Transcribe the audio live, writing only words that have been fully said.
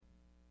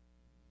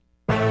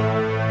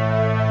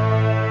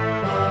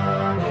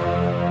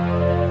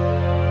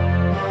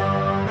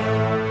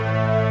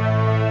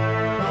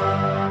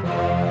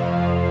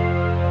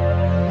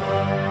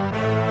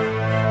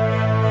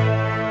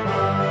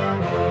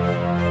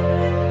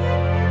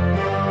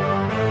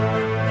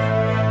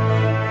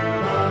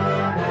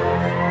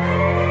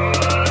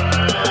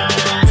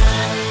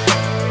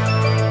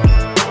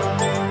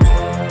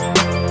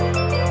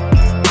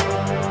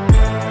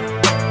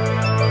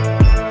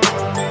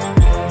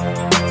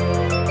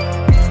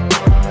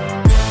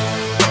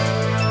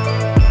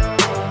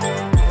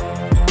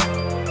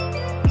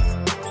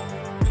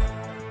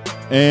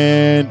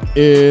and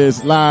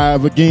is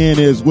live again.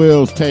 Is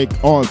Will's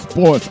Take on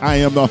Sports. I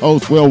am the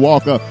host, Will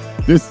Walker.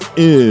 This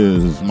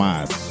is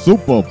my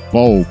Super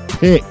Bowl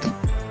pick.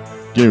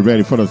 Get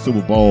ready for the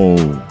Super Bowl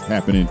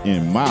happening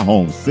in my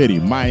home city,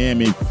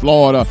 Miami,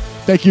 Florida.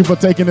 Thank you for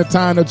taking the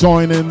time to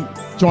join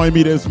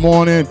me this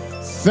morning,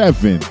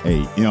 7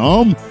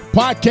 a.m.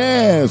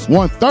 Podcast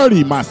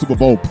 130, my Super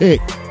Bowl pick.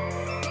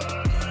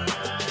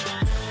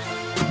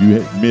 If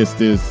you missed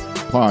this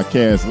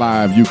podcast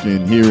live, you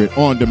can hear it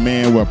on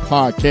demand where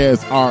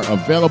podcasts are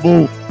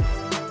available.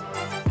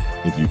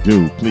 If you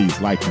do,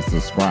 please like and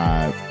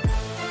subscribe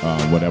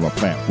whatever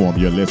platform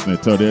you're listening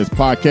to this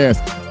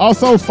podcast.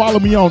 Also, follow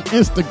me on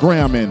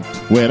Instagram and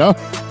Twitter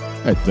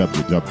at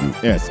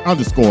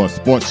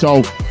WWS_sports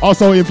show.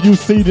 Also, if you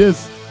see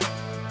this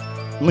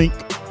link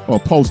or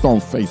post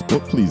on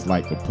Facebook, please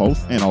like the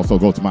post and also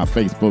go to my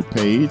Facebook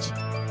page.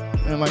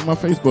 And like my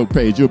Facebook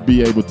page, you'll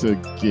be able to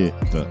get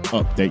the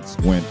updates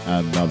when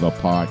another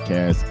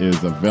podcast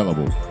is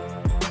available.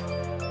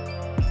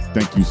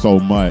 Thank you so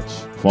much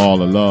for all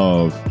the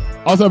love.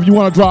 Also, if you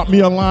want to drop me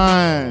a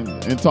line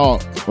and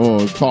talk or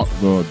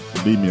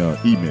leave me an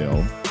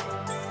email,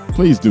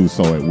 please do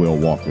so at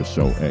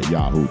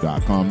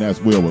willwalkershow@yahoo.com.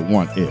 That's Will with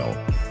one L,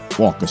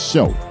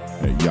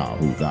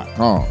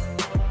 walkershow@yahoo.com.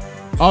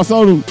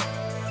 Also,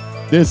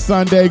 this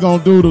Sunday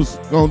gonna do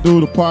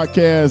the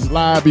podcast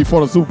live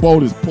before the Super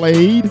Bowl is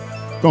played.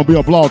 Gonna be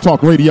a Blog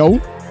Talk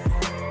Radio.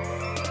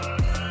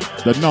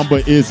 The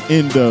number is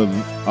in the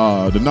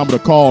number to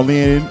call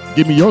in.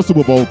 Give me your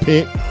Super Bowl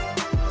pick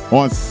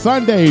on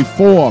Sunday,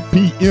 4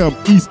 p.m.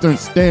 Eastern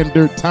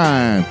Standard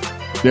Time.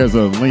 There's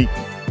a link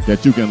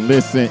that you can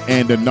listen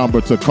and the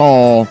number to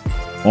call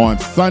on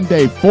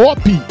Sunday, 4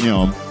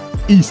 p.m.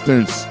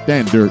 Eastern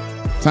Standard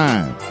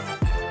Time.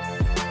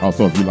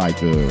 Also, if you like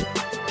to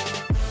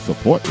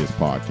support this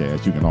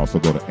podcast, you can also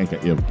go to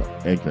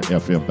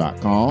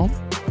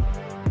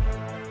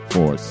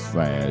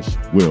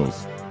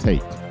anchorfm.com/Will's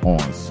Take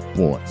on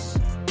Sports.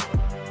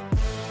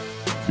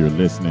 If you're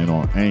listening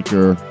on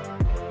Anchor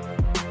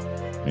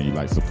and you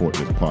like to support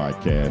this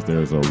podcast,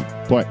 there's a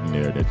button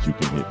there that you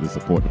can hit to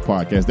support the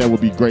podcast. That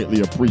would be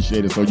greatly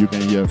appreciated so you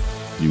can hear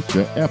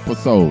future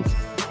episodes.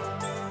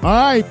 All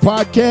right,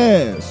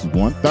 podcast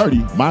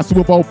 130, my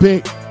Super Bowl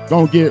pick.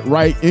 Gonna get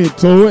right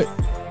into it.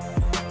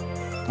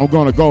 I'm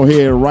going to go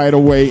ahead right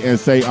away and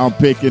say I'm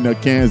picking the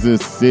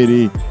Kansas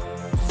City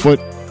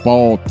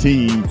football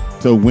team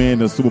to win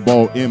the Super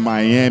Bowl in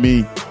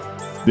Miami.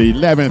 The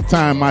 11th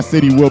time my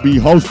city will be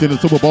hosting the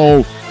Super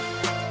Bowl.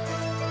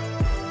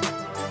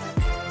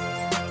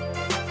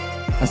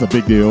 That's a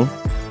big deal.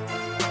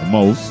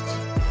 Most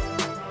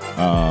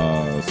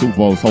Super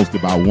Bowls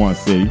hosted by one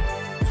city,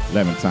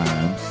 11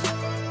 times.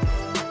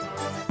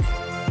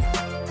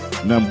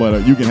 Nothing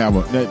but you can have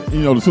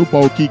the Super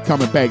Bowl keep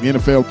coming back. The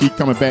NFL keep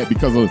coming back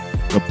because of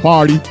the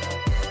party.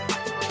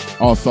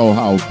 Also,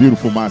 how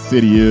beautiful my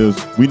city is.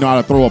 We know how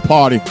to throw a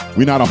party.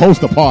 We know how to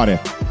host a party.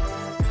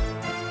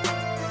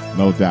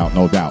 No doubt,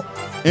 no doubt.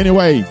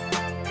 Anyway,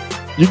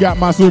 you got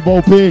my Super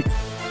Bowl pick.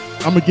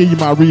 I'm going to give you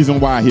my reason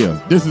why here.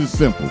 This is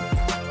simple.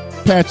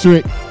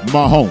 Patrick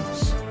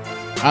Mahomes.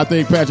 I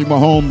think Patrick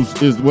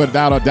Mahomes is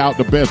without a doubt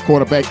the best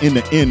quarterback in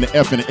the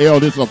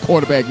NFL. This is a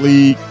quarterback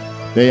league.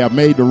 They have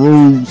made the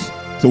rules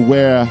to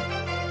where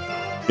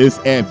it's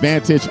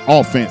advantage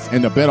offense,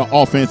 and the better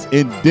offense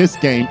in this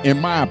game, in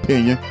my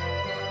opinion,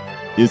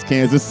 is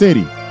Kansas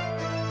City.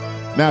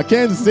 Now,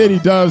 Kansas City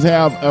does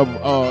have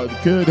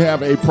could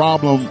have a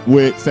problem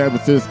with San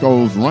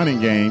Francisco's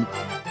running game,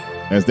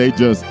 as they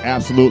just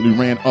absolutely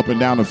ran up and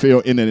down the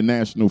field in the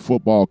National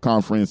Football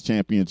Conference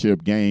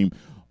Championship game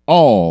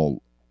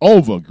all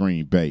over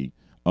Green Bay.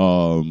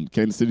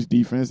 Kansas City's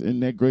defense isn't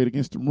that great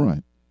against the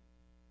run.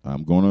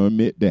 I'm going to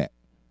admit that.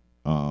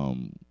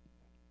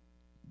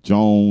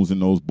 Jones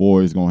and those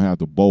boys going to have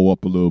to bow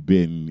up a little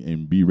bit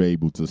and be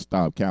able to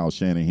stop Kyle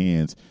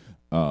Shanahan's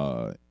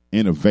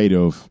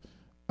innovative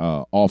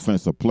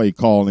offensive play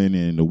calling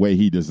and the way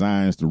he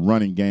designs the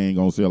running game.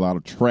 Going to see a lot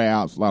of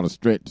traps, a lot of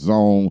stretch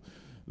zone.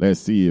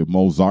 Let's see if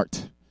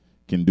Mozart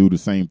can do the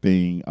same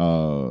thing,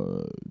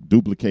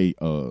 duplicate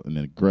an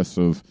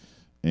aggressive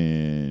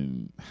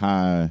and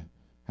high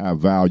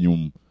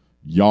volume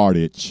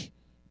yardage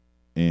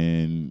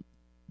and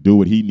do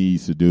what he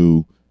needs to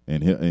do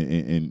and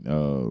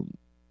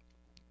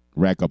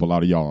rack up a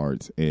lot of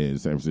yards, and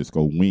San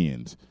Francisco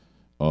wins.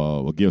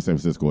 Will give San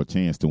Francisco a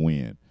chance to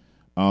win.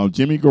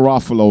 Jimmy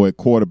Garoppolo at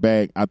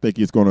quarterback, I think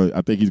he's gonna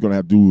have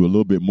to do a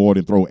little bit more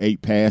than throw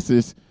 8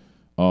 passes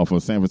for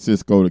San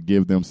Francisco to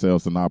give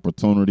themselves an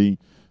opportunity.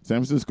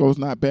 San Francisco's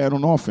not bad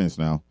on offense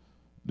now.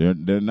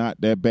 They're not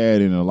that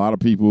bad, and a lot of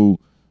people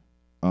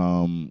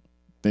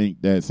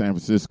think that San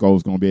Francisco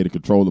is going to be able to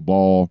control the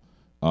ball,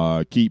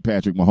 keep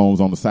Patrick Mahomes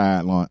on the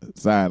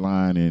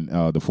sideline, and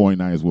the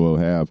 49ers will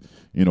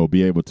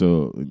be able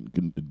to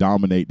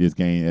dominate this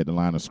game at the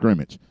line of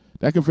scrimmage.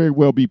 That could very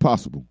well be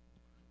possible.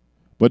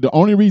 But the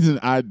only reason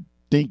I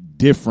think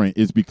different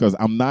is because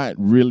I'm not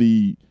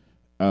really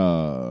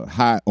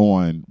high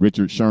on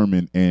Richard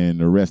Sherman and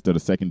the rest of the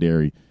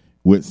secondary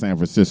with San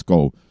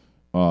Francisco.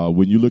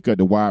 When you look at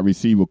the wide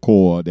receiver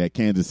core that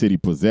Kansas City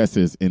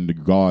possesses in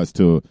regards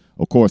to,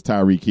 of course,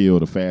 Tyreek Hill,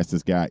 the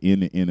fastest guy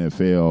in the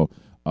NFL,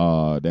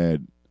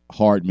 that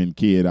Hardman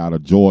kid out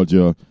of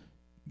Georgia,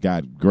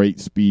 got great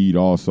speed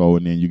also,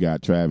 and then you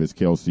got Travis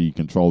Kelce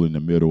controlling the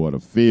middle of the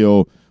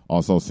field.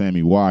 Also,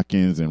 Sammy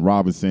Watkins and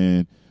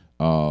Robinson.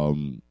 I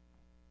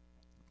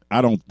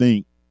don't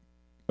think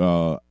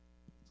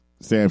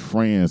San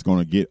Fran is going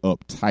to get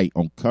uptight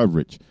on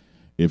coverage.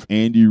 If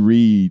Andy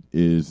Reid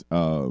is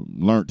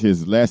learned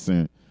his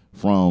lesson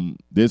from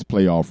this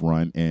playoff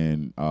run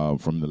and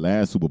from the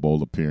last Super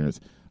Bowl appearance,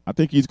 I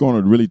think he's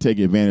going to really take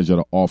advantage of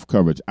the off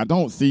coverage. I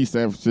don't see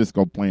San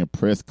Francisco playing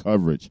press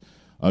coverage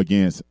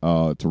against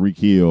Tyreek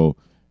Hill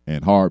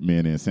and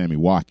Hardman and Sammy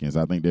Watkins.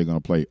 I think they're going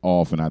to play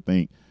off, and I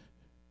think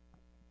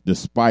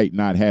despite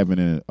not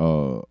having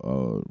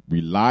a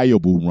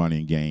reliable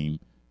running game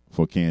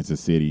for Kansas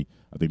City,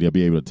 I think they'll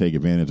be able to take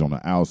advantage on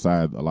the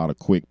outside, a lot of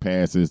quick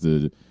passes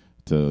to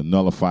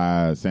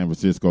nullify San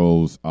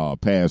Francisco's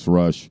pass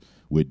rush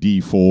with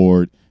Dee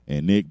Ford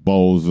and Nick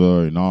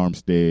Bosa and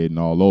Armstead and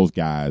all those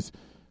guys.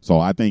 So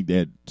I think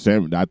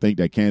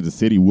that Kansas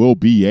City will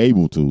be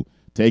able to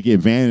take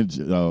advantage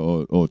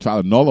or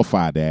try to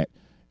nullify that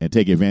and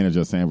take advantage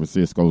of San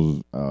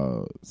Francisco's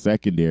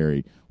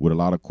secondary with a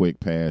lot of quick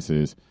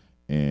passes,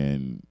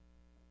 and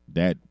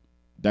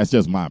that's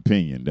just my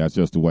opinion. That's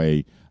just the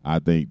way I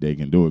think they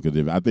can do it.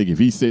 Because if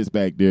he sits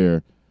back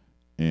there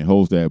and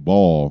holds that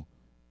ball,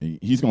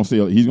 he's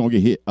gonna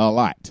get hit a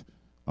lot.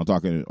 I'm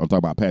talking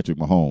about Patrick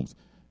Mahomes.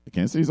 The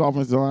Kansas City's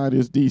offensive line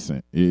is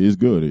decent. It is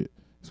good.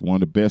 It's one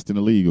of the best in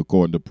the league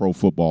according to Pro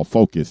Football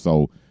Focus.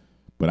 So,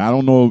 but I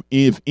don't know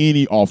if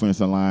any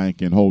offensive line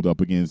can hold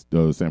up against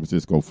the San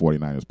Francisco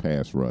 49ers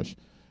pass rush.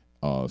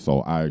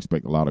 So I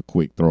expect a lot of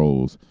quick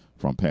throws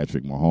from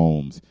Patrick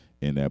Mahomes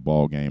in that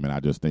ball game, and I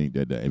just think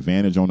that the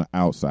advantage on the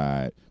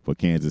outside for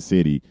Kansas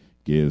City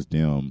gives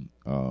them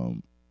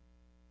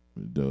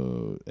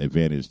the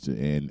advantage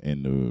and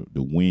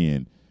the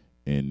win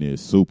in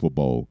this Super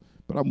Bowl.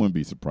 But I wouldn't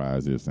be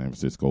surprised if San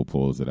Francisco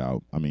pulls it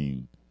out. I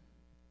mean,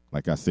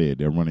 like I said,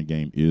 their running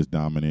game is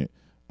dominant,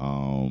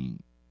 and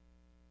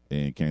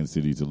Kansas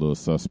City's a little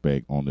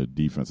suspect on the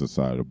defensive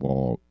side of the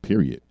ball,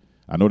 period.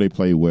 I know they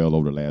played well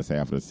over the last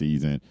half of the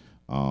season.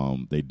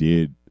 They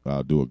did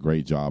do a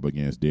great job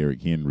against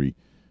Derrick Henry,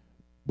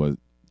 but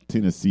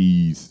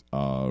Tennessee's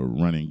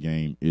running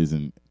game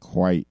isn't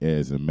quite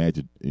as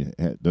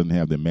didn't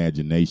have the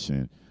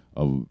imagination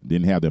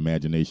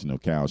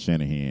of Kyle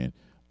Shanahan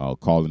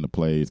calling the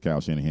plays.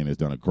 Kyle Shanahan has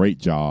done a great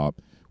job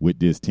with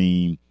this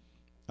team,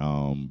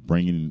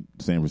 bringing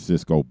San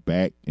Francisco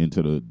back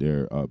into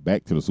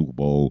back to the Super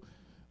Bowl.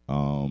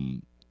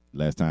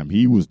 Last time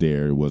he was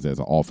there was as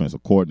an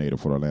offensive coordinator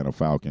for the Atlanta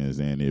Falcons,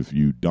 and if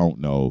you don't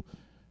know,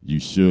 you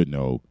should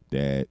know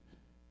that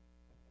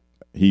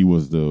he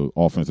was the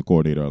offensive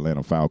coordinator of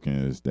Atlanta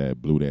Falcons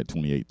that blew that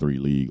 28-3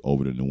 lead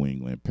over the New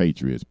England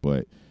Patriots.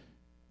 But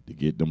to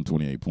get them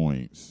 28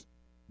 points,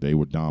 they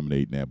were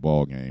dominating that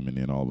ball game, and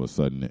then all of a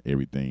sudden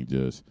everything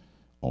just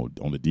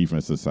on the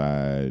defensive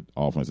side,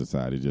 offensive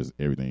side,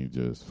 everything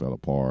just fell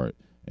apart,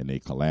 and they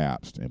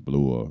collapsed and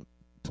blew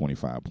a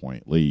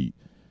 25-point lead.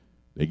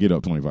 They get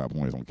up 25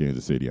 points on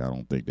Kansas City. I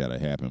don't think that'll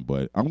happen,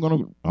 but I'm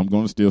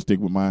gonna still stick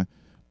with my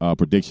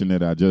prediction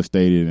that I just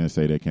stated and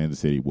say that Kansas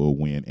City will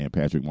win and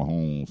Patrick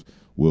Mahomes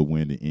will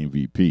win the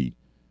MVP.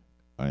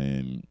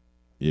 And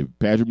if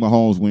Patrick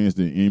Mahomes wins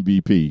the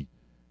MVP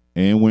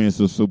and wins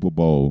the Super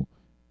Bowl,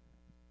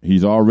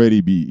 he's already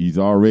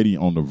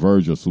on the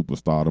verge of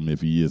superstardom. If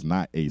he is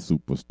not a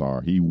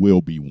superstar, he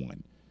will be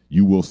one.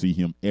 You will see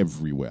him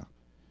everywhere.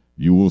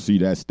 You will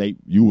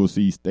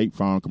see State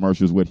Farm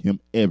commercials with him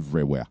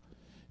everywhere.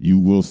 You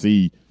will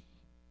see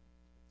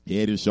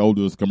Head and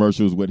Shoulders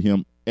commercials with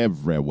him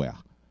everywhere.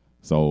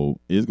 So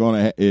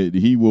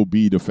he will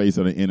be the face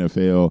of the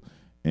NFL,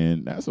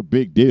 and that's a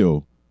big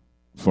deal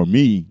for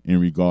me in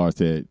regards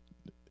to,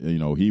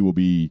 he will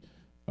be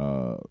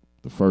the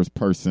first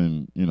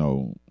person,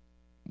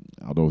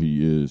 although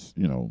he is,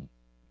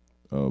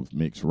 of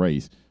mixed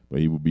race, but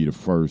he will be the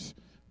first,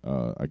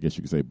 I guess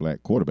you could say,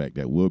 black quarterback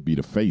that will be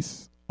the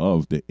face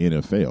of the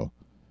NFL.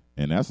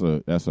 And that's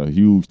a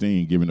huge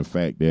thing, given the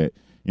fact that,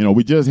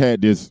 we just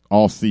had this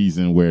off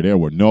season where there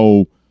were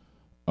no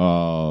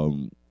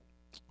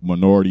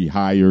minority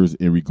hires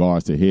in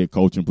regards to head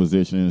coaching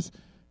positions,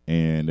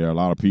 and there are a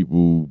lot of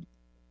people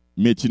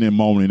mentioning and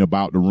moaning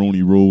about the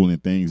Rooney Rule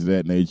and things of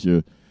that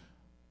nature.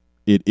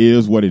 It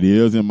is what it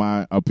is, in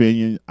my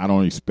opinion. I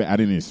don't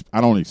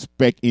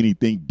expect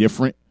anything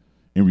different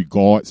in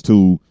regards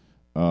to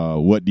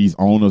what these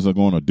owners are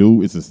going to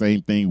do. It's the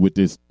same thing with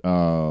this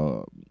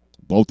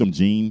Botham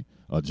John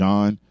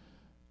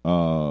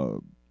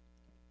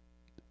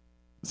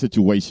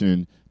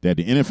situation that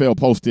the NFL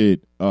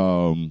posted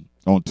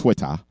on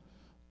Twitter,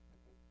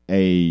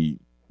 a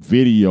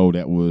video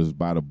that was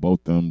by the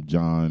Botham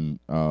John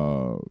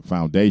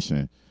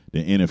Foundation.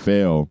 The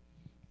NFL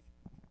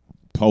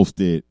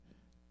posted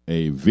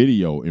a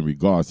video in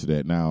regards to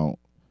that. Now,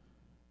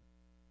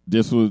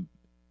 this was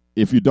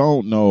if you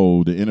don't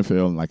know, the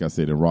NFL, like I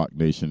said, in Rock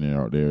Nation, they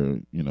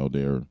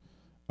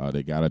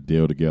got a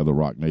deal together.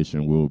 Rock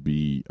Nation will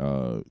be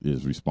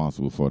is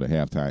responsible for the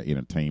halftime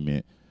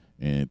entertainment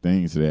and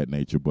things of that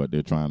nature. But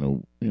they're trying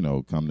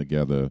to come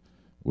together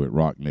with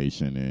Rock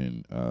Nation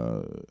and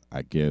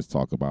I guess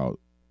talk about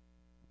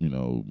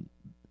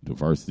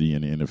diversity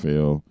in the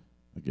NFL.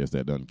 I guess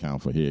that doesn't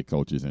count for head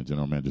coaches and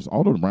general managers.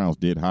 Although the Browns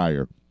did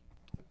hire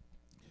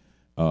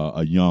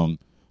a young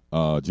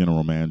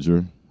general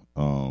manager,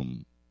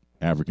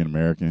 African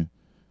American,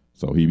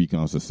 so he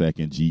becomes the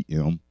second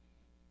GM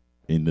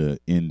in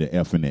the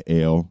F and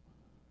the L.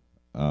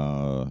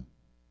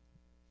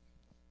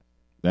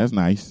 That's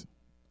nice.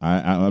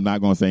 I'm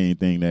not going to say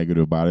anything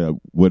negative about it.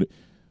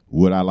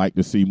 Would I like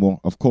to see more?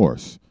 Of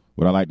course.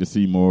 Would I like to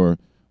see more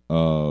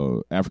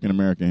African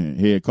American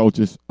head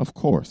coaches? Of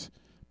course.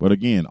 But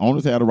again,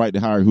 owners have the right to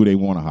hire who they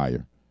want to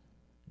hire.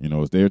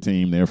 It's their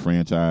team, their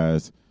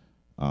franchise.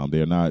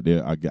 They're not.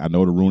 I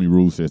know the Rooney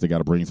Rule says they got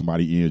to bring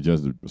somebody in,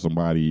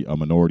 a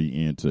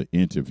minority in to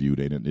interview.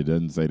 It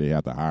doesn't say they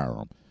have to hire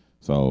them.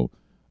 So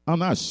I'm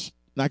not.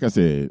 Like I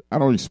said, I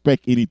don't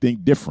expect anything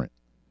different.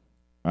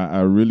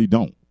 I really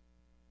don't.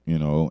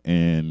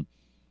 And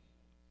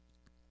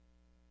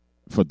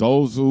for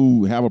those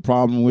who have a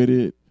problem with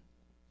it,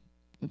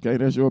 okay,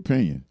 that's your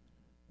opinion.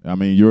 I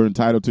mean, you're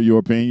entitled to your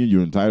opinion.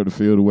 You're entitled to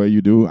feel the way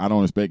you do. I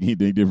don't expect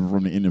anything different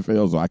from the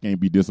NFL, so I can't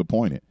be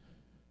disappointed.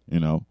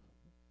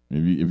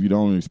 If you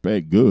don't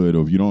expect good,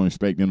 or if you don't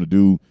expect them to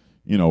do,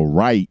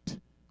 right,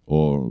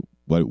 or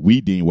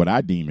what I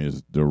deem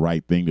is the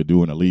right thing to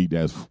do in a league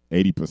that's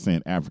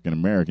 80% African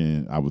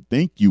American, I would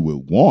think you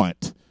would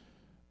want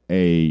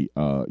to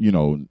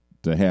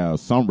have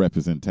some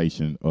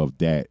representation of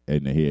that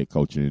in the head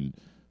coaching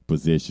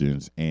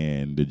positions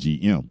and the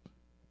GM.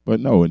 But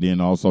no, and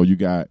then also you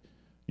got,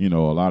 a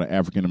lot of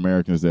African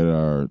Americans that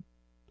are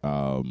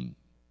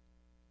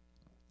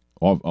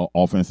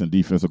offense and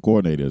defensive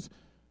coordinators.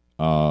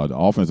 The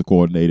offensive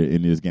coordinator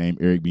in this game,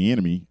 Eric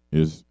Bieniemy,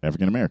 is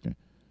African American.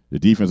 The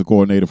defensive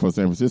coordinator for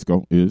San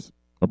Francisco is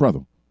a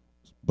brother.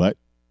 But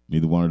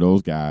neither one of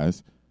those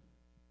guys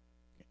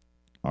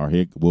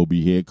will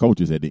be head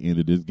coaches at the end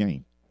of this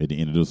game, at the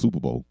end of the Super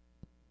Bowl.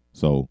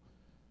 So,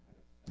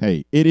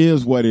 hey, it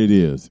is what it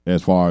is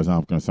as far as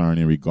I'm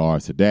concerned in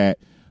regards to that.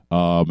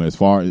 As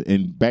far as,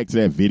 and back to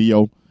that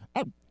video,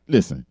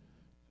 listen,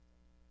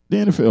 the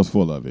NFL's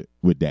full of it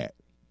with that.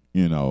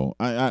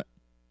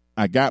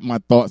 I got my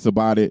thoughts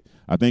about it.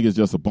 I think it's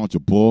just a bunch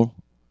of bull,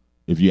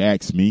 if you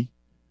ask me.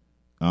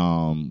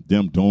 Them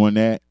doing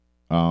that.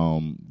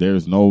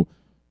 There's no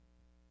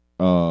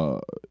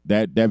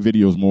that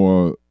video is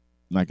more,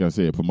 like I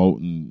said,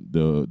 promoting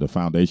the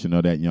foundation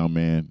of that young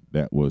man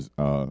that was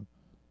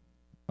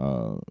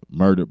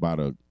murdered by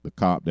the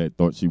cop that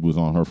thought she was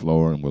on her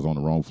floor and was on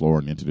the wrong floor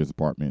and into this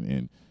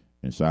apartment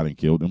and shot and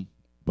killed him.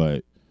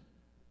 But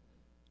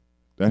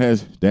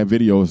that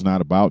video is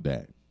not about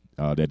that.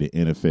 That the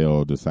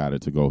NFL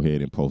decided to go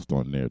ahead and post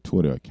on their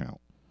Twitter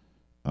account.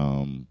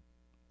 And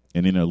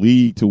in a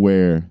league to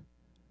where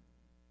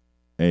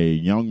a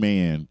young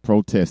man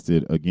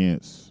protested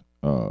against,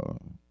 the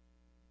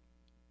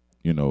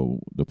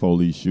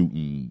police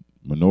shooting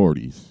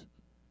minorities,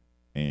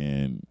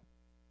 and,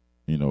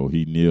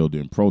 he kneeled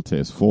in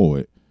protest for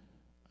it.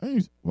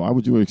 Why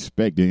would you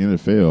expect the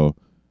NFL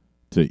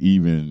to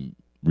even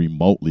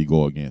remotely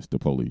go against the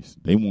police?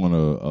 They want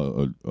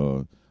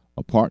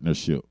a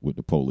partnership with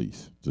the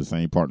police. It's the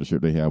same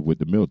partnership they have with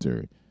the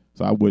military.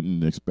 So I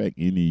wouldn't expect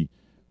any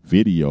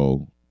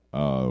video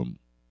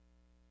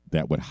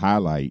that would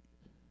highlight,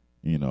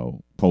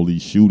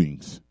 police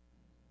shootings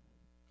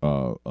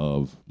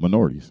of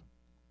minorities.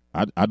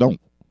 I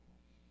don't.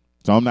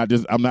 So I'm not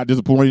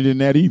disappointed in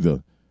that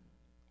either.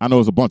 I know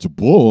it's a bunch of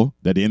bull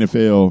that the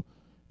NFL,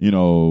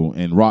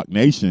 and Rock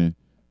Nation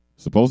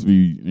supposed to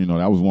be,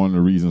 that was one of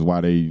the reasons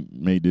why they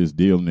made this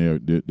deal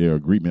in their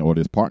agreement or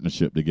this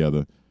partnership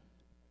together.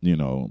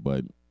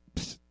 But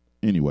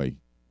anyway,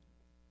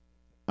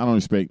 I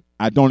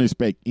don't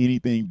expect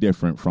anything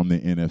different from the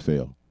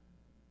NFL.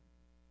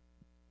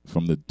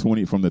 From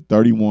the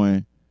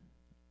 31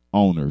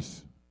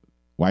 owners,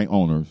 white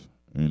owners,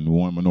 and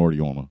one minority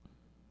owner.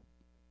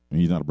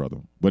 And he's not a brother.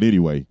 But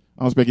anyway,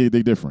 I don't expect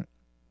anything different.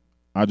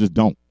 I just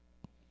don't.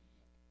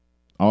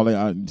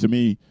 To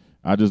me,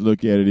 I just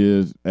look at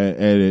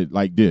it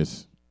like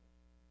this.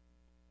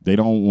 They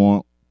don't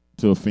want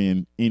to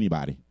offend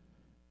anybody.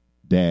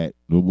 That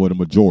were the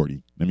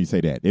majority. Let me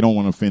say that. They don't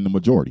want to offend the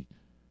majority.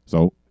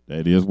 So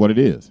that is what it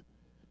is.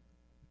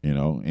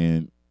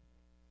 And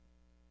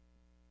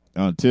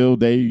until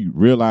they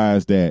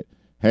realize that,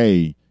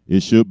 hey,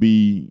 it should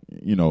be,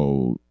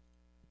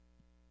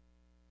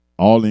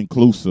 all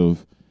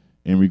inclusive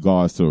in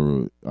regards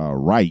to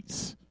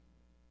rights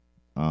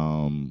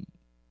of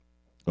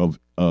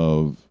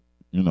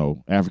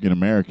African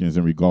Americans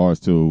in regards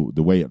to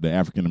the way the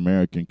African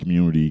American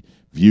community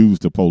views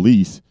the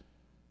police.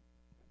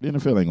 The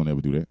NFL ain't gonna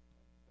ever do that.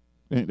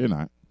 They're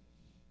not,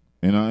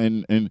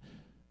 and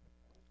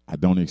I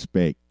don't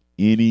expect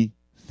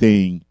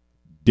anything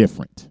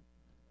different.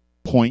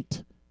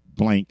 Point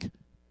blank,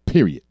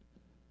 period.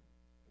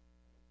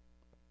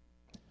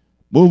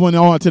 Moving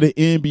on to the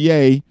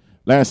NBA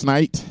last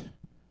night,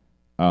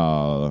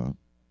 there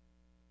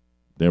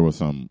was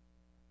some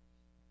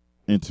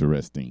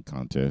interesting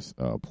contests.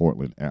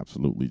 Portland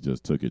absolutely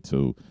just took it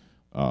to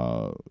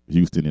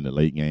Houston in the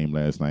late game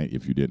last night.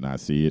 If you did not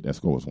see it, that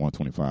score was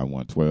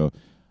 125-112.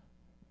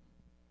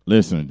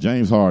 Listen,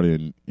 James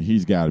Harden,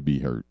 he's got to be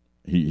hurt.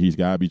 He's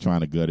got to be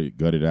trying to gut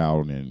it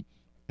out and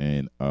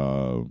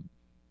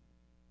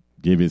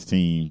give his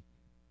team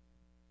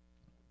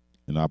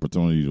an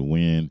opportunity to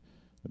win.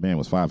 The man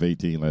was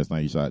 5-18 last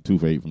night. He shot 2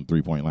 for 8 from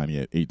three-point line. He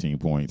had 18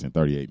 points in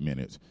 38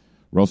 minutes.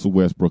 Russell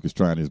Westbrook is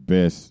trying his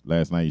best.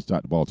 Last night he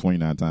shot the ball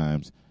 29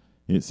 times,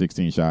 hit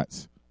 16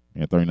 shots,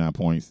 and 39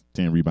 points,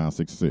 10 rebounds,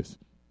 6 assists.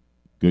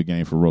 Good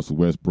game for Russell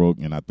Westbrook,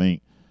 and I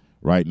think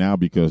right now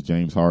because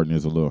James Harden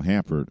is a little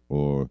hampered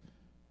or,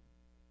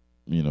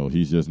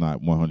 he's just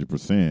not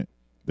 100%,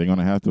 they're going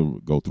to have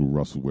to go through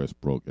Russell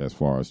Westbrook as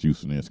far as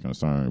Houston is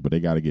concerned. But they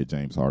got to get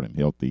James Harden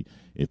healthy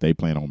if they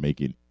plan on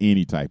making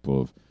any type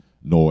of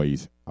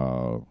noise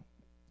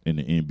in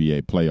the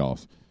NBA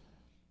playoffs.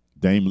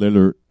 Dame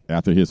Lillard,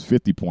 after his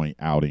 50-point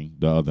outing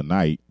the other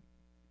night,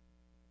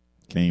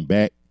 came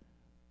back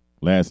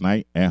last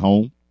night at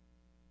home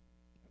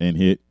and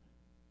hit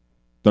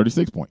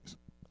 36 points.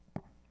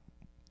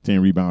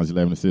 10 rebounds,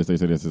 11 assists. They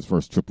say that's his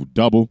first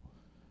triple-double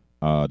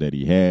that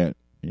he had.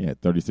 He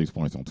had 36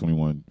 points on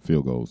 21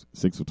 field goals,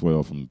 6 for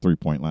 12 from the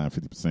three-point line,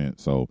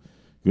 50%. So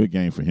good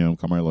game for him.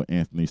 Carmelo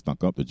Anthony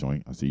stunk up the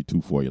joint. I see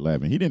 2 for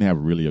 11. He didn't have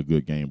really a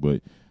good game,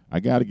 but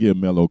I got to give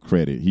Melo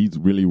credit. He's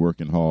really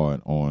working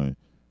hard on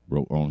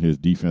his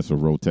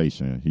defensive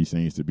rotation. He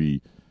seems to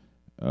be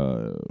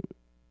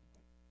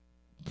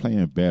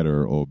playing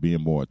better or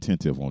being more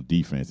attentive on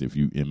defense.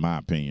 In my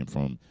opinion,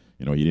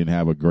 he didn't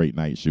have a great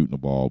night shooting the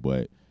ball,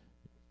 but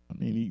I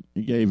mean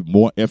he gave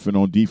more effort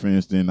on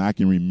defense than I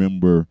can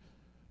remember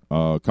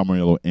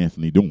Carmelo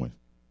Anthony doing.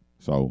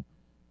 So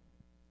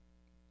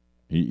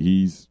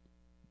he's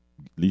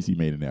at least he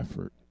made an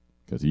effort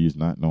because he is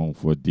not known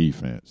for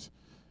defense.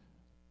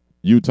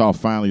 Utah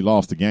finally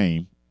lost the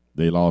game.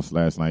 They lost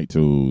last night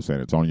to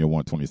San Antonio,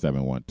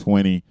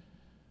 127-120.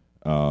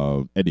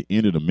 At the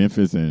end of the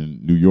Memphis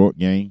and New York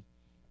game,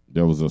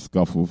 there was a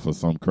scuffle for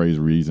some crazy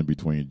reason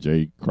between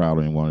Jay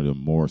Crowder and one of the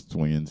Morris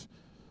twins.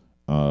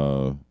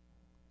 And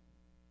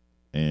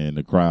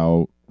the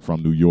crowd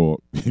from New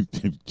York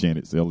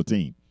chanted, "Sell the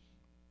team."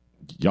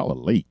 Y'all are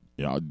late.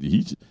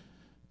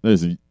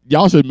 Listen,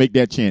 y'all should make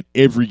that chant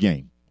every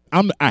game.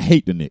 I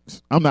hate the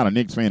Knicks. I'm not a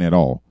Knicks fan at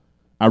all.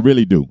 I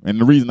really do.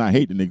 And the reason I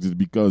hate the Knicks is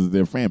because of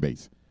their fan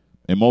base.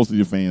 And most of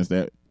the fans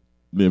that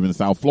live in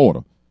South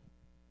Florida.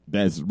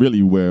 That's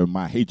really where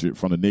my hatred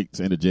from the Knicks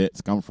and the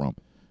Jets come from.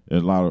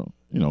 There's a lot of,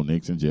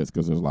 Knicks and Jets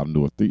because there's a lot of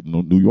New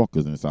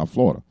Yorkers in South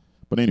Florida.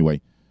 But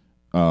anyway,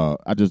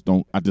 I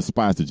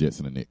despise the Jets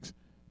and the Knicks.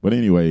 But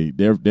anyway,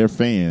 their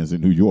fans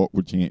in New York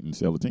were chanting,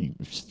 "Sell the team."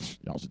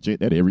 Y'all should chant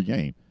that every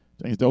game.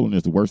 James Dolan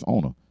is the worst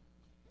owner.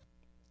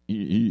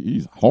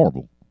 He's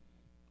horrible.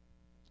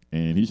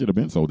 And he should have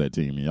been sold that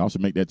team. And y'all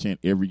should make that chant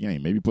every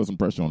game. Maybe put some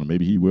pressure on him.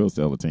 Maybe he will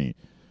sell the team.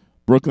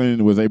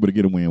 Brooklyn was able to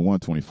get a win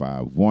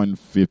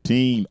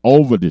 125-115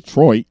 over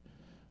Detroit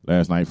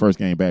last night. First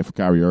game back for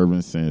Kyrie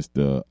Irving since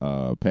the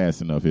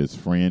passing of his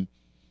friend.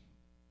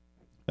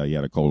 He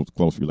had a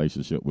close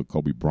relationship with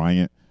Kobe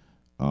Bryant.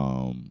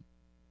 20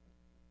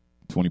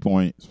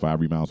 points, 5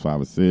 rebounds, 5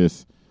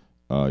 assists.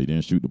 He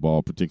didn't shoot the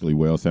ball particularly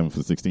well, 7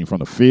 for 16 from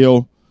the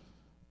field.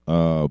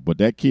 But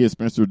that kid,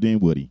 Spencer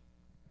Dinwiddie,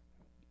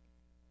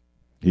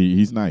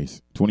 he's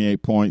nice.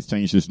 28 points,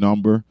 changed his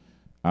number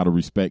out of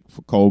respect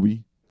for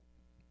Kobe.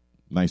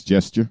 Nice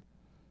gesture.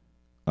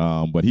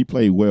 But he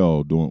played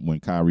well when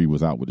Kyrie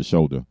was out with the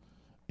shoulder.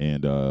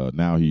 And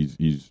now he's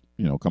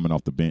coming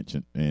off the bench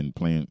and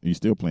playing. He's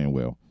still playing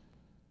well.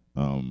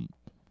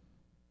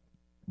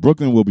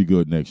 Brooklyn will be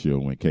good next year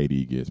when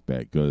KD gets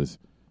back because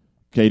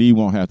KD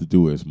won't have to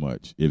do as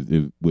much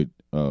if with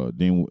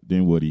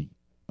Dinwiddie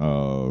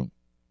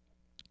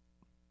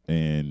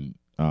and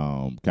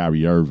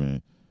Kyrie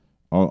Irving.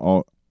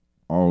 All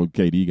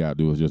KD got to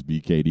do is just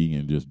be KD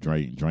and just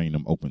drain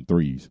them open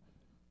threes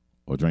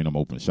or drain them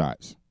open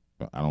shots.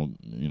 I don't,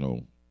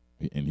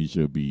 and he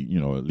should be,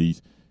 at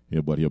least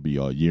he'll be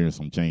a year and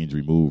some change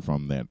removed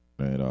from that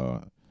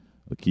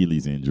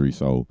Achilles injury.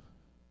 So,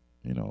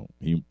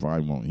 he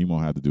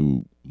won't have to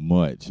do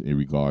much in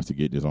regards to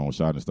getting his own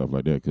shot and stuff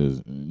like that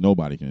because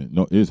nobody can.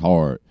 No, it's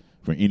hard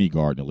for any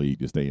guard in the league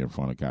to stay in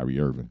front of Kyrie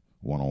Irving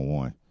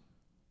one-on-one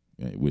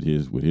with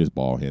his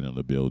ball handling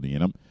ability.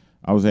 And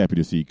I was happy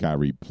to see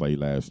Kyrie play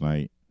last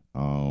night.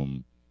 I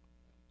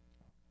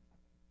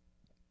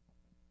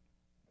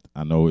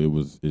know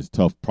it's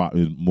tough.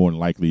 More than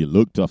likely, it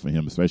looked tough for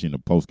him, especially in the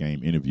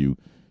post-game interview.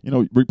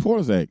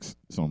 Reporters ask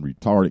some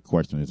retarded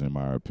questions, in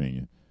my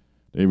opinion.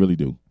 They really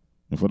do.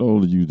 And for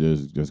those of you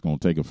that's just going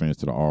to take offense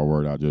to the R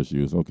word I just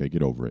used, okay,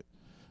 get over it.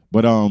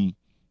 But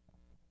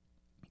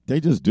they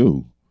just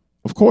do.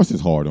 Of course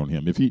it's hard on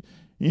him. If he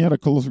had a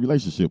close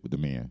relationship with the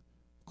man,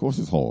 of course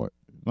it's hard.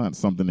 Not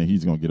something that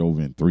he's going to get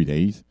over in 3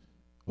 days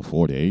or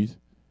 4 days.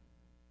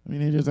 I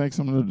mean, they just ask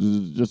some of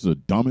the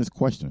dumbest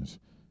questions.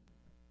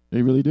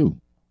 They really do,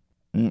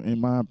 in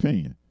my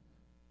opinion.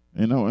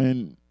 And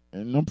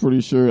I'm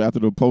pretty sure after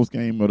the post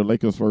game of the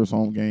Lakers' first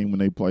home game when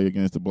they play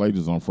against the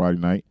Blazers on Friday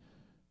night,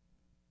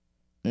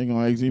 they're going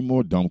to ask even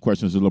more dumb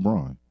questions to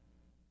LeBron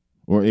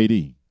or AD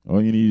or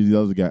any of these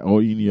other guys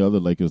or any other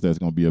Lakers that's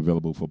going to be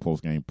available for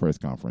post game press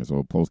conference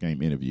or post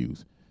game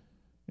interviews.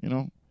 You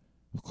know,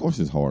 of course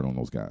it's hard on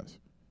those guys.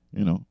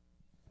 You know,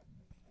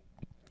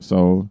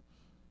 so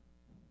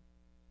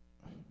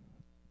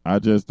I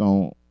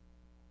don't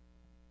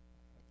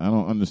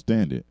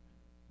understand it.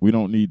 We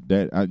don't need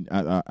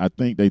that. I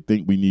think they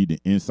think we need the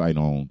insight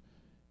on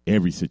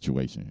every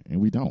situation,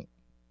 and we don't.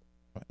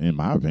 In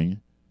my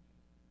opinion,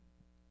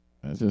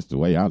 that's just the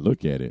way I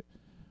look at it.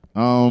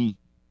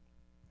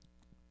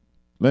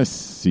 Let's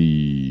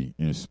see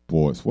in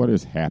sports what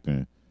has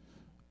happened.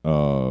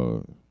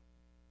 There's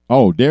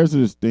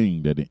this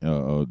thing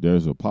that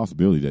there's a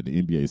possibility that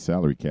the NBA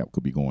salary cap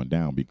could be going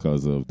down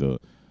because of the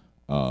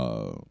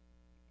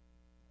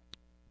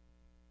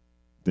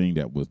thing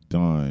that was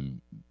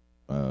done.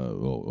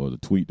 Or the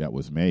tweet that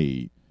was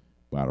made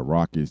by the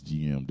Rockets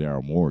GM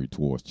Daryl Morey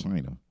towards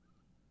China.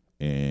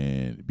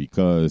 And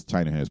because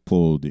China has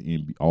pulled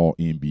the all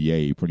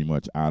NBA pretty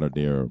much out of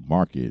their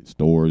market,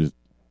 stores,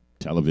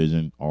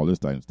 television, all this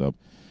type of stuff,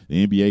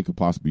 the NBA could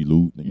possibly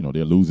lose,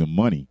 they're losing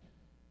money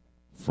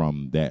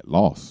from that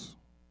loss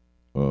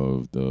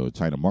of the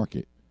China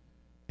market.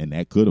 And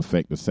that could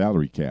affect the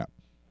salary cap.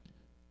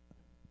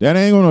 That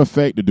ain't going to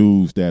affect the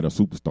dudes that are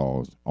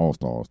superstars,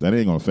 all-stars. That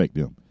ain't going to affect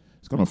them.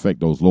 It's going to affect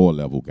those lower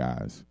level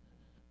guys.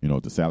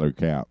 If the salary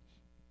cap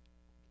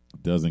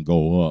doesn't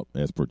go up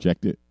as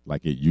projected,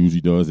 like it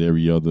usually does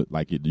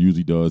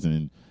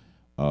in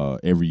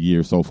every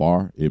year so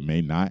far. It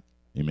may not.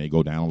 It may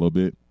go down a little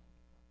bit.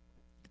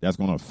 That's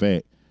going to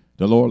affect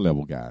the lower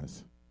level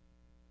guys.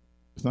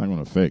 It's not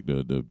going to affect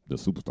the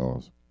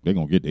superstars. They're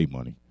going to get their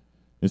money.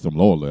 It's some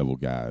lower level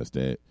guys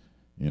that,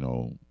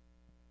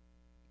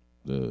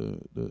 the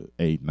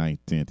 8th, 9th,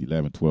 10th,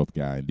 11th, 12th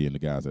guy, and then the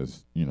guys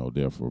that's,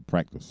 there for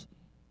practice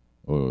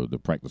or the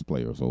practice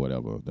players or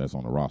whatever that's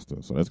on the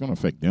roster. So that's going to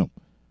affect them.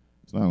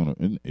 It's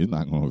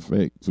not going to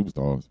affect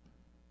superstars.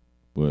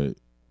 But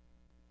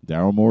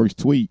Daryl Morey's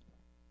tweet,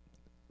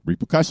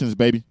 repercussions,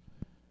 baby.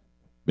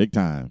 Big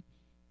time.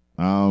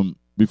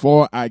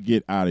 Before I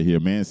get out of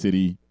here, Man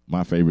City,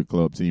 my favorite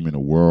club team in the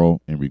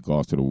world in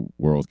regards to the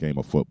world's game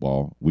of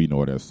football. We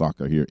know that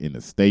soccer here in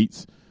the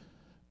States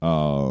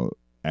will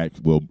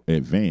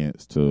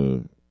advance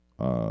to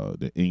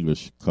the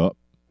English Cup,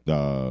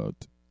 the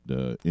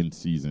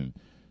in-season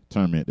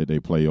tournament that they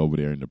play over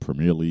there in the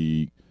Premier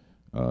League.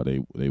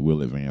 They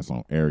will advance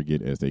on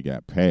arrogant as they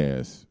got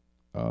past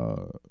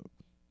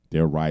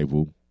their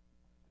rival,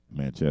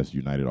 Manchester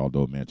United,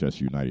 although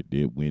Manchester United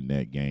did win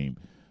that game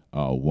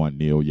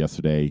 1-0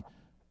 yesterday.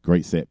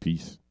 Great set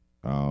piece.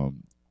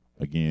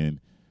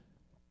 Again,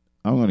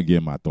 I'm going to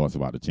give my thoughts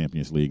about the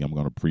Champions League. I'm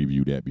going to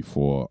preview that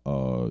before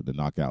the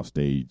knockout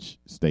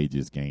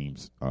stages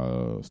games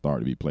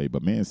start to be played.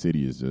 But Man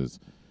City is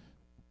just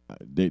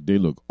they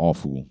look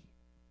awful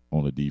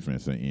on the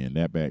defensive end.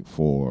 That back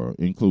four,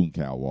 including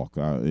Kyle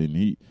Walker,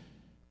 and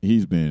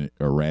he's been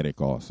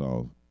erratic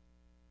also.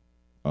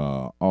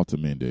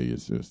 Otamendi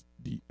is just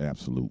the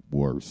absolute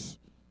worst.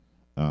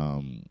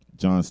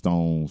 John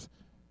Stones,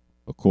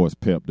 of course,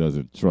 Pep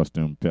doesn't trust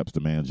him. Pep's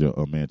the manager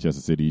of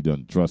Manchester City. He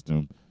doesn't trust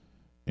him.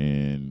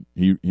 And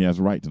he has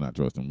a right to not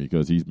trust him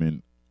because he's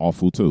been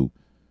awful too.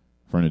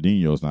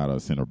 Fernandinho's not a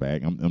center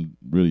back. I'm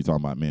really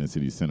talking about Man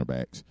City's center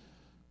backs.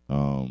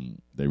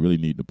 They really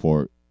need the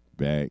port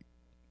back,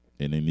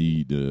 and they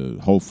need to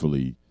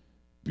hopefully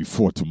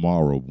before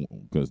tomorrow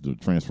because the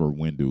transfer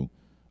window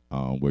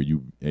where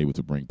you're able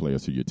to bring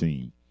players to your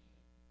team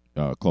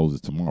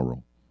closes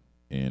tomorrow.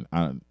 And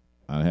I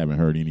haven't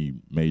heard any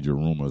major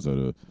rumors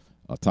of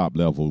a top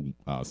level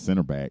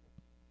center back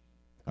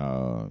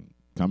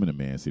coming to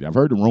Man City. I've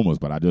heard the rumors,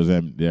 but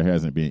there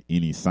hasn't been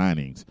any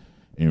signings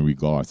in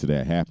regards to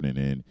that happening.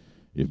 And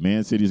if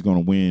Man City is going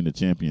to win the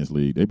Champions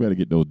League, they better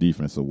get those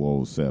defensive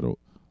woes settled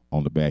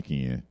on the back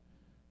end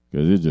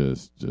because it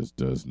just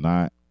does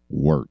not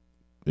work.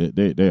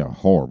 They are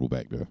horrible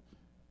back there,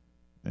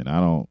 and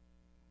I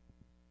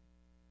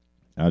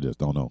just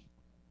don't know.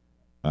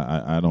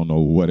 I don't know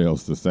what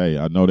else to say.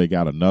 I know they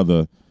got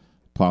another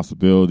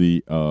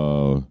possibility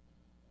of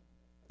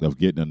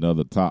getting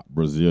another top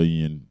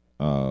Brazilian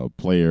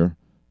player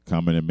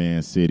coming to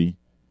Man City.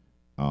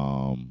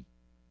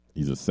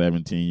 He's a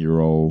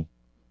 17-year-old.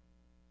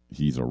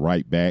 He's a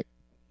right back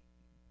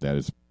that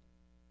is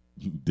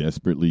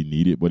desperately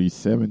needed, but he's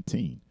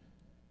 17.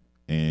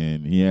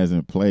 And he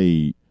hasn't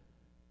played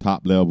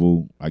top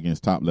level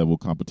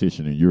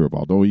competition in Europe,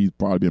 although he's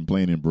probably been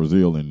playing in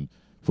Brazil, and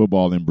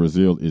football in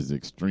Brazil is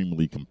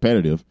extremely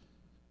competitive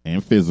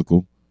and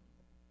physical,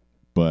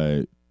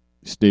 but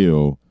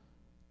still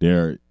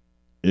there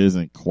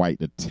isn't quite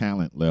the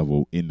talent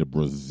level in the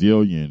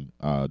Brazilian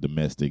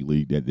domestic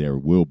league that there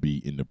will be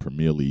in the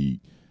Premier League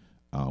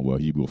Well,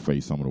 he will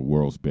face some of the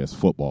world's best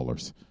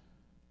footballers.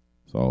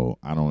 So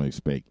I don't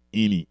expect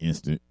any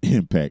instant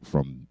impact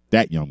from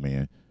that young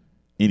man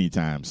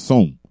anytime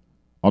soon.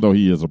 Although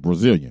he is a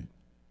Brazilian,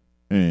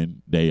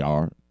 and they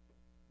are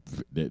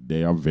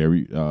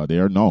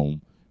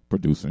known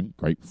producing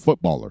great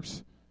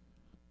footballers.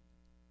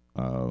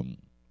 I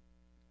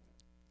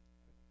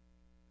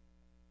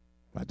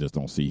just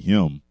don't see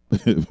him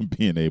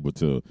being able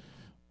to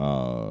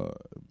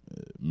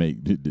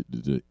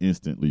to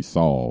instantly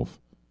solve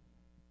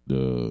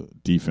the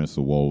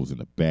defensive woes in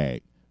the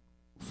back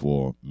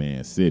for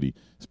Man City.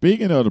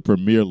 Speaking of the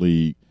Premier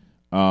League,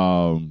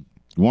 one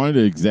of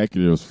the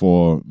executives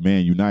for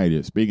Man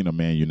United, speaking of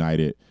Man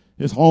United,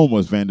 his home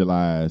was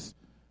vandalized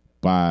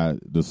by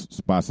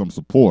some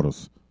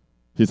supporters.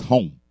 His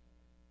home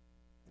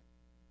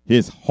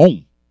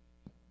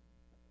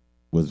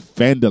was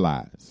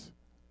vandalized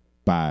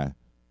by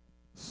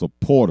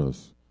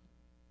supporters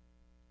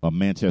of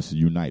Manchester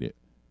United.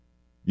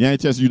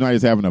 Manchester United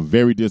is having a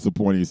very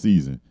disappointing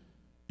season.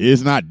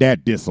 It's not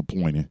that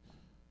disappointing.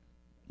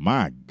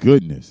 My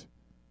goodness.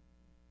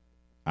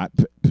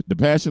 The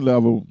passion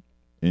level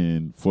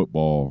in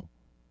football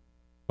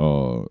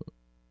in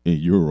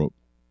Europe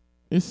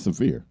is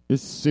severe.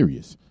 It's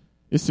serious.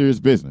 It's serious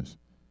business.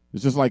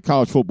 It's just like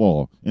college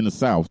football in the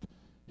South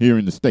here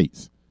in the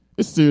States.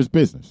 It's serious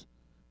business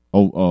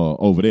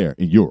over there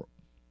in Europe.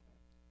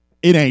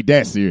 It ain't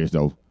that serious,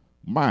 though.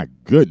 My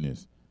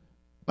goodness.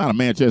 Not a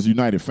Manchester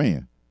United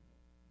fan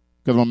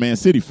because I'm a Man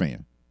City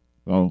fan.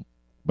 So,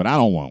 but I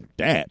don't want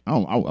that. I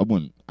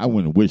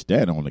wouldn't wish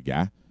that on the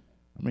guy.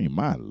 I mean,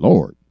 my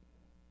Lord.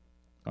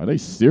 Are they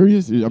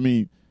serious? I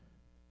mean,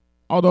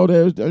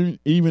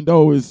 even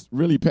though it's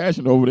really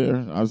passionate over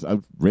there,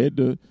 I've read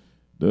the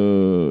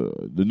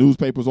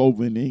newspapers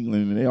over in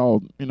England, and they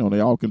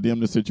all condemn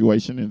the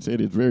situation and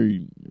said it's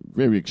very,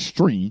 very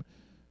extreme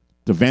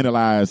to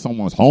vandalize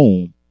someone's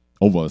home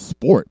over a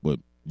sport. But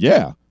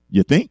yeah,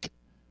 you think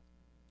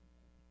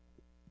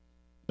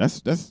that's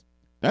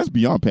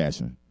beyond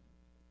passion.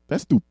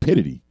 That's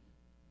stupidity.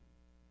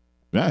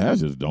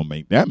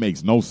 That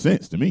makes no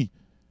sense to me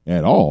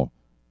at all.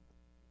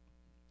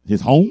 His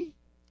home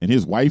and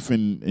his wife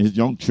and his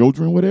young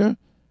children were there.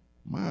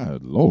 My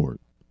Lord,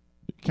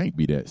 it can't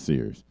be that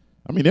serious.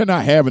 I mean,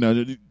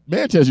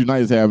 Manchester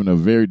United is having a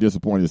very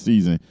disappointing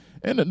season,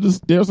 and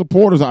their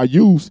supporters are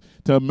used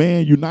to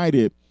Man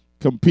United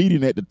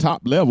competing at the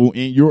top level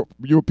in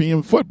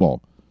European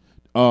football.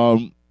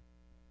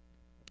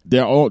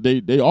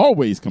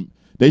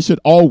 They should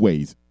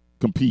always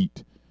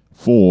compete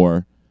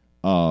for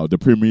the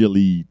Premier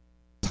League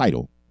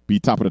title, be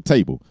top of the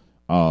table,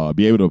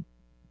 be able to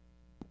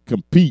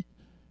compete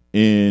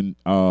in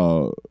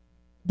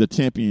the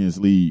Champions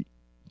League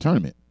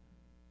tournament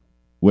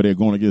where they're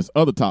going against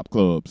other top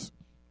clubs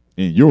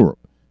in Europe.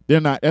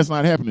 That's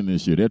not happening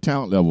this year. Their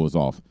talent level is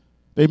off.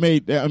 They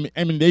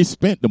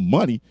spent the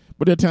money,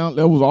 but their talent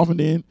level is off. And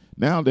then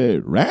now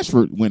that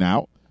Rashford went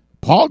out,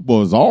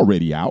 Pogba is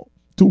already out.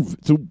 Two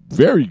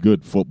very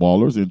good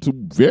footballers and two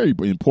very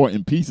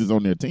important pieces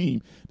on their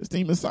team. This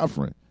team is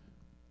suffering.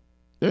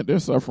 They're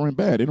suffering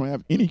bad. They don't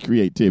have any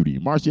creativity.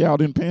 Martial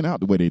didn't pan out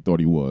the way they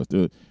thought he was.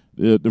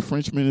 The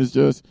Frenchman is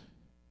just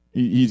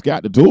he's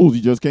got the tools.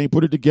 He just can't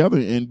put it together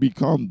and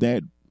become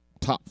that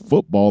top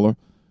footballer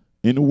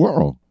in the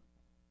world.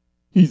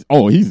 He's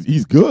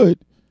good,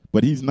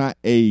 but he's not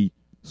a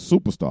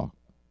superstar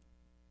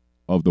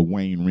of the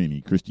Wayne Rooney,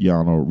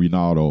 Cristiano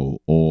Ronaldo,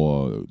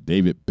 or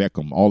David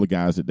Beckham, all the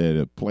guys that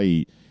have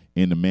played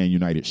in the Man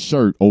United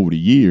shirt over the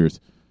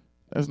years.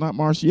 That's not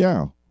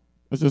Martial.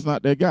 That's just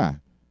not that guy.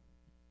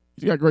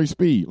 He's got great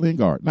speed.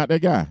 Lingard, not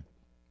that guy.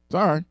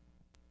 Sorry.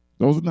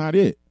 Those are not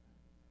it.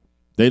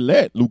 They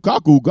let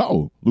Lukaku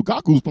go.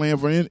 Lukaku's playing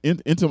for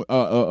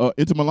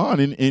Inter Milan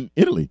in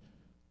Italy,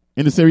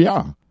 in the Serie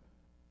A.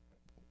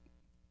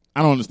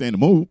 I don't understand the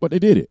move, but they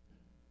did it.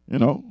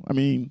 I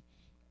mean,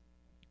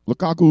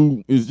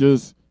 Lukaku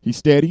is he's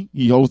steady.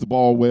 He holds the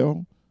ball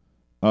well.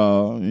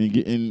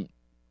 He's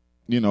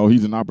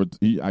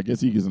I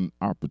guess he is an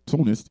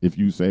opportunist, if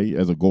you say,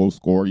 as a goal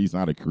scorer. He's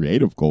not a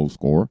creative goal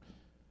scorer,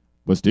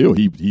 but still,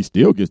 he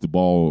still gets the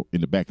ball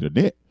in the back of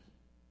the net.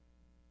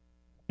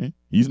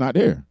 He's not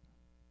there.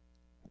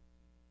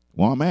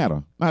 Won't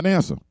matter. Not the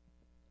answer.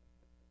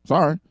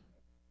 Sorry,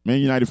 Man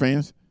United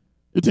fans.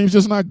 Your team's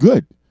just not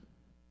good.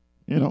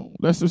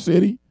 Leicester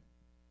City,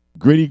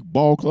 gritty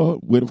ball club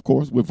with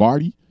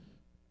Vardy.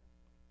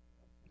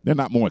 They're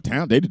not more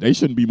talented. They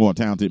shouldn't be more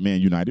talented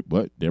Man United,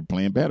 but they're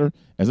playing better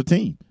as a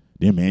team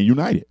than Man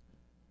United.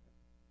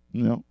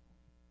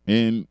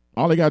 And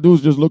all they got to do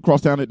is just look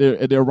across town at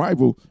their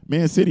rival,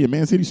 Man City, and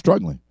Man City's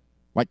struggling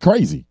like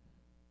crazy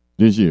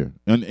this year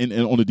and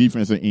on the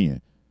defensive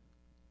end.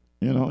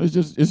 It's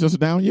just a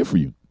down year for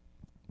you.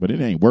 But it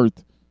ain't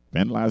worth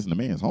vandalizing the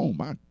man's home.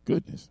 My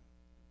goodness.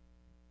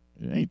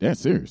 It ain't that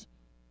serious.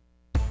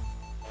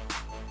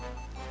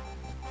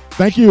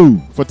 Thank you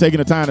for taking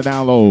the time to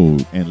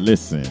download and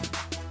listen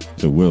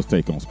to Will's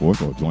Take on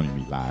Sports or joining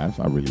me live.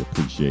 I really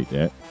appreciate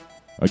that.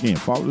 Again,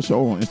 follow the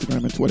show on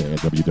Instagram and Twitter at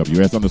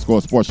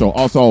WWS_Sports Show.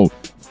 Also,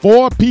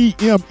 4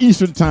 p.m.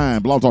 Eastern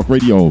Time, Blog Talk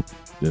Radio.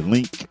 The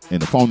link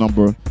and the phone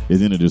number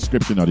is in the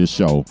description of this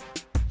show.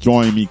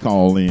 Join me,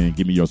 call in,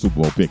 give me your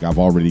Super Bowl pick. I've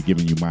already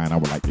given you mine. I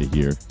would like to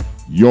hear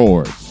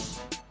yours.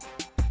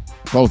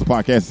 Close the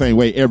podcast the same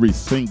way every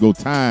single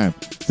time.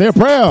 Say a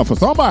prayer for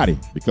somebody,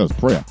 because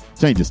prayer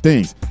changes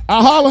things.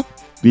 I'll holler.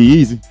 Be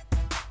easy.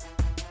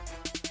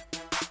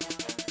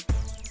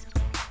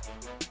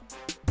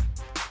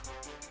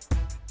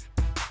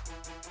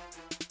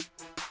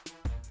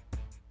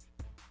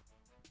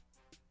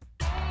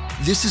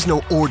 This is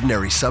no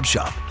ordinary sub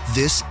shop.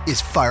 This is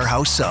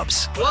Firehouse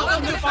Subs.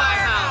 Welcome to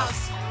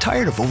Firehouse.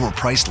 Tired of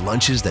overpriced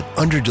lunches that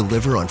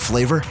underdeliver on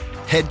flavor?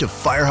 Head to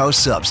Firehouse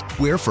Subs,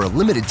 where for a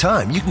limited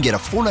time you can get a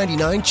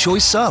 $4.99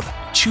 choice sub.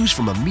 Choose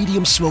from a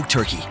medium smoked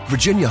turkey,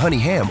 Virginia honey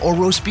ham, or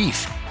roast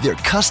beef. They're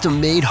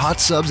custom-made hot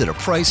subs at a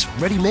price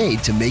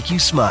ready-made to make you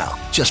smile.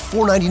 Just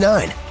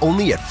 $4.99,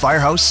 only at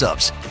Firehouse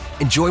Subs.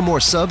 Enjoy more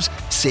subs,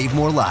 save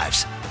more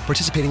lives.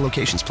 Participating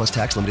locations plus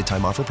tax, limited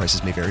time offer.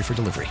 Prices may vary for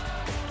delivery.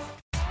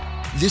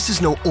 This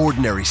is no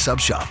ordinary sub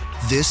shop.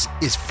 This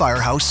is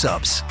Firehouse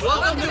Subs.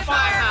 Welcome to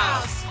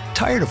Firehouse.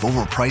 Tired of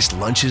overpriced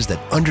lunches that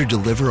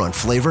underdeliver on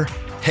flavor?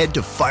 Head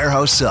to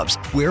Firehouse Subs,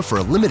 where for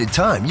a limited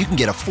time you can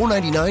get a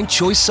 $4.99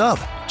 choice sub.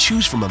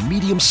 Choose from a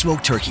medium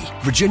smoked turkey,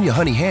 Virginia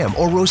honey ham,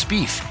 or roast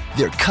beef.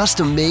 They're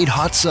custom-made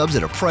hot subs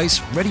at a price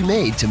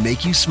ready-made to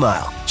make you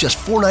smile. Just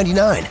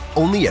 $4.99,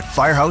 only at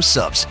Firehouse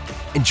Subs.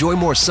 Enjoy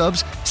more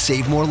subs,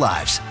 save more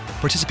lives.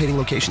 Participating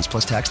locations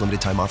plus tax, limited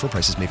time offer.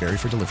 Prices may vary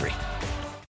for delivery.